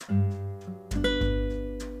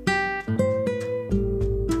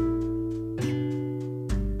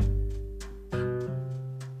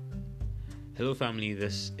family.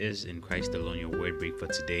 This is In Christ Alone, your word break for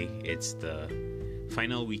today. It's the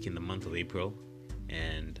final week in the month of April,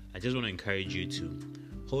 and I just want to encourage you to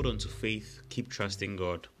hold on to faith, keep trusting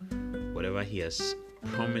God. Whatever He has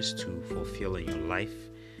promised to fulfill in your life,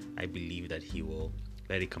 I believe that He will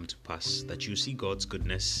let it come to pass, that you see God's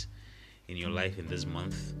goodness in your life in this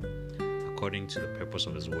month according to the purpose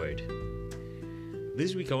of His word.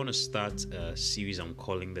 This week I want to start a series I'm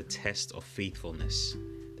calling The Test of Faithfulness.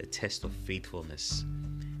 The Test of Faithfulness.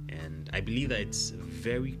 And I believe that it's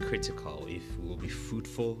very critical if we will be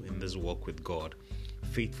fruitful in this walk with God.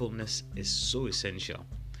 Faithfulness is so essential.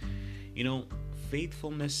 You know,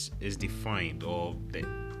 faithfulness is defined, or the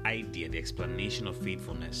idea, the explanation of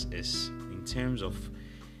faithfulness is in terms of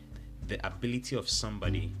the ability of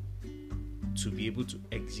somebody to be able to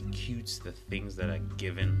execute the things that are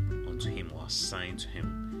given unto him or assigned to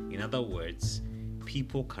him. In other words,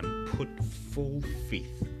 people can put full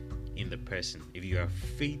faith in the person. If you are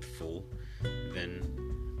faithful, then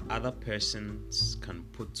other persons can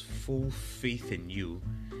put full faith in you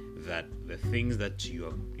that the things that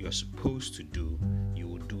you are supposed to do, you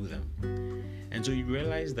will do them. And so you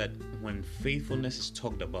realize that when faithfulness is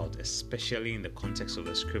talked about, especially in the context of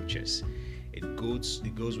the scriptures, it goes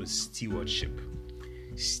with stewardship.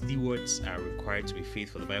 Stewards are required to be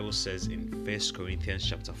faithful. The Bible says in 1 Corinthians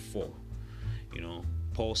chapter 4,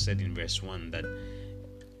 Paul said in verse 1 that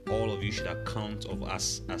all of you should account of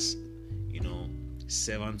us as,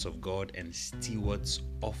 servants of God and stewards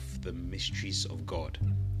of the mysteries of God.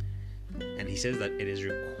 And he says that it is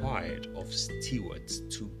required of stewards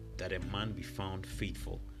that a man be found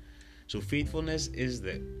faithful. So faithfulness is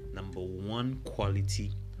the number one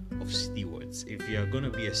quality of stewards. If you are going to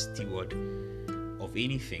be a steward of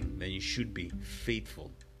anything, then you should be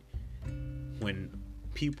faithful. When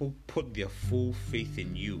people put their full faith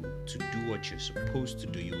in you to do what you're supposed to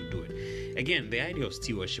do, you will do it. Again, the idea of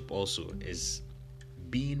stewardship also is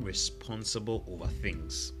being responsible over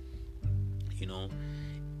things.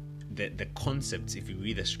 The concept, if you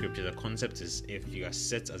read the scripture, the concept is if you are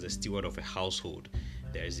set as a steward of a household,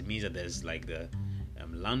 it means that there's like the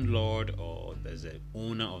landlord, or there's the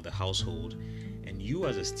owner of the household, and you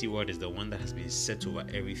as a steward is the one that has been set over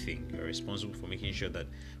everything. You're responsible for making sure that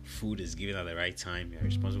food is given at the right time. You're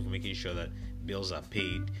responsible for making sure that bills are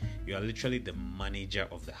paid. You are literally the manager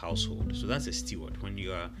of the household. So that's a steward. When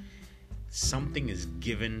something is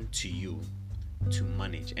given to you to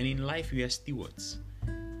manage. And in life we are stewards.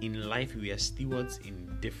 In life we are stewards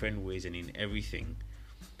in different ways, and in everything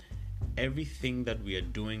that we are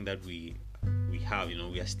doing, that we have,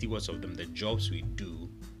 we are stewards of them. The jobs we do,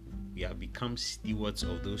 we have become stewards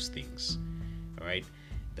of those things. All right,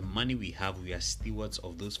 the money we have, we are stewards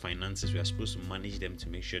of those finances. We are supposed to manage them to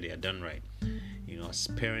make sure they are done right. As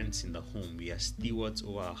parents in the home, we are stewards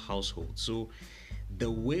over our household. So the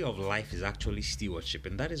way of life is actually stewardship,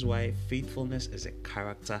 and that is why faithfulness is a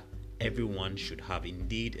character everyone should have.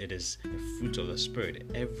 Indeed, it is a fruit of the Spirit.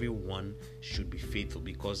 Everyone should be faithful,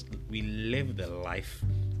 because we live the life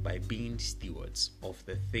by being stewards of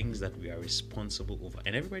the things that we are responsible over.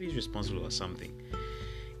 And everybody is responsible for something.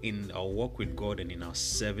 In our walk with God and in our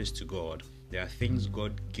service to God, there are things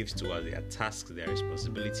God gives to us. There are tasks, there are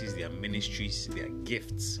responsibilities, there are ministries, there are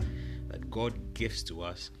gifts that God gives to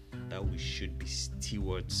us that we should be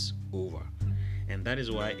stewards over. And that is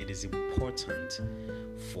why it is important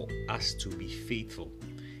for us to be faithful.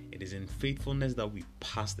 It is in faithfulness that we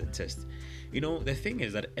pass the test. The thing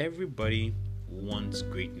is that everybody wants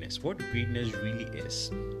greatness. What greatness really is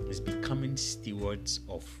becoming stewards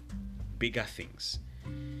of bigger things.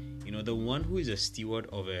 The one who is a steward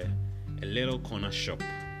of a little corner shop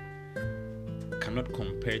cannot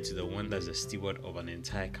compare to the one that's a steward of an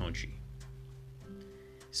entire country.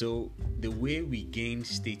 So the way we gain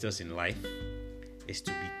status in life is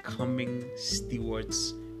to becoming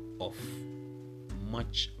stewards of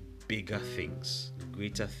much bigger things,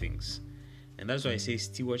 greater things. And that's why I say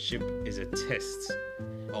stewardship is a test,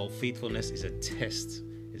 or faithfulness is a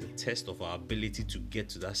test of our ability to get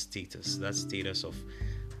to that status of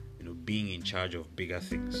being in charge of bigger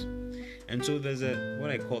things. And so there's what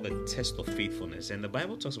I call the test of faithfulness, and the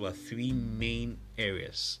Bible talks about three main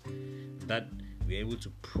areas that we're able to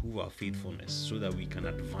prove our faithfulness so that we can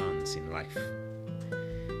advance in life.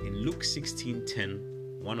 In Luke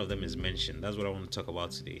 16:10, one of them is mentioned. That's what I want to talk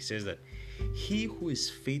about today. It says that he who is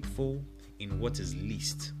faithful in what is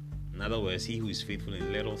least, in other words, he who is faithful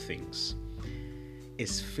in little things,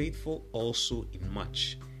 is faithful also in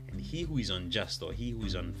much. And he who is unjust, or he who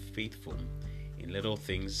is unfaithful in little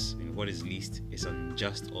things, in what is least, is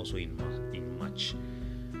unjust also in much.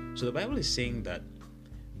 So the Bible is saying that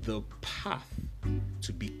the path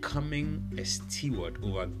to becoming a steward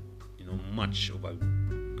over much, over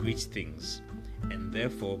great things, and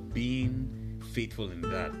therefore being faithful in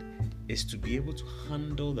that is to be able to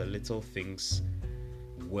handle the little things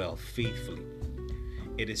well, faithfully.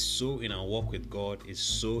 It is so in our walk with God, it's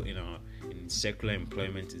so in secular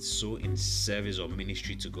employment, it's so in service or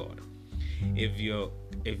ministry to God. If you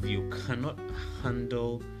cannot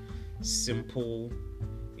handle simple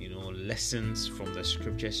lessons from the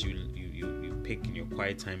scriptures you pick in your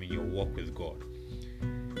quiet time, in your walk with God,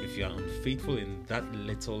 if you are unfaithful in that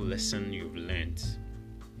little lesson you've learned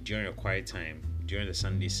during your quiet time, during the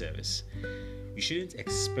Sunday service, you shouldn't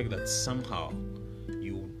expect that somehow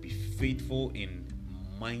you will be faithful in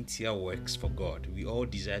mightier works for God. We all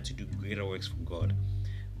desire to do greater works for God,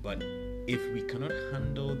 but if we cannot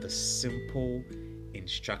handle the simple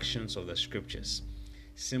instructions of the scriptures,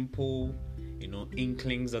 simple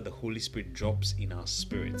inklings that the Holy Spirit drops in our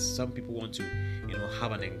spirits. Some people want to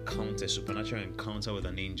have an encounter, supernatural encounter with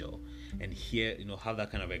an angel, and have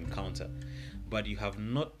that kind of encounter, but you have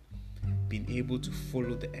not been able to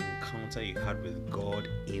follow the encounter you had with God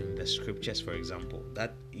in the scriptures, for example,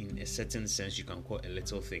 that in a certain sense you can call a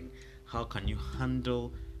little thing. How can you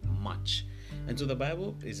handle much? And so the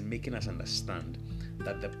Bible is making us understand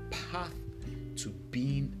that the path to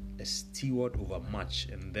being a steward over much,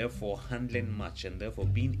 and therefore handling much, and therefore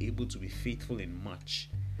being able to be faithful in much,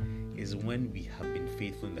 is when we have been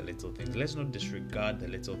faithful in the little things. Let's not disregard the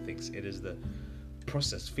little things. It is the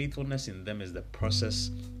process. Faithfulness in them is the process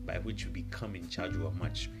by which you become in charge over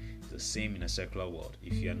much. It's the same in a secular world.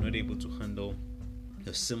 If you are not able to handle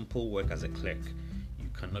the simple work as a clerk, you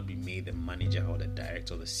cannot be made the manager or the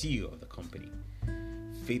director or the CEO of the company.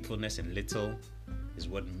 Faithfulness in little is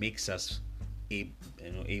what makes us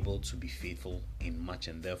able to be faithful in much,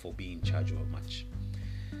 and therefore be in charge over much.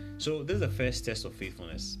 So this is the first test of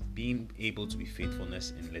faithfulness, being able to be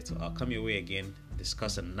faithfulness in little. I'll come your way again,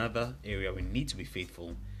 discuss another area we need to be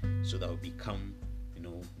faithful so that we become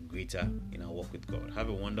greater in our walk with God. Have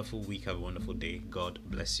a wonderful week, have a wonderful day. God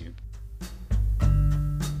bless you.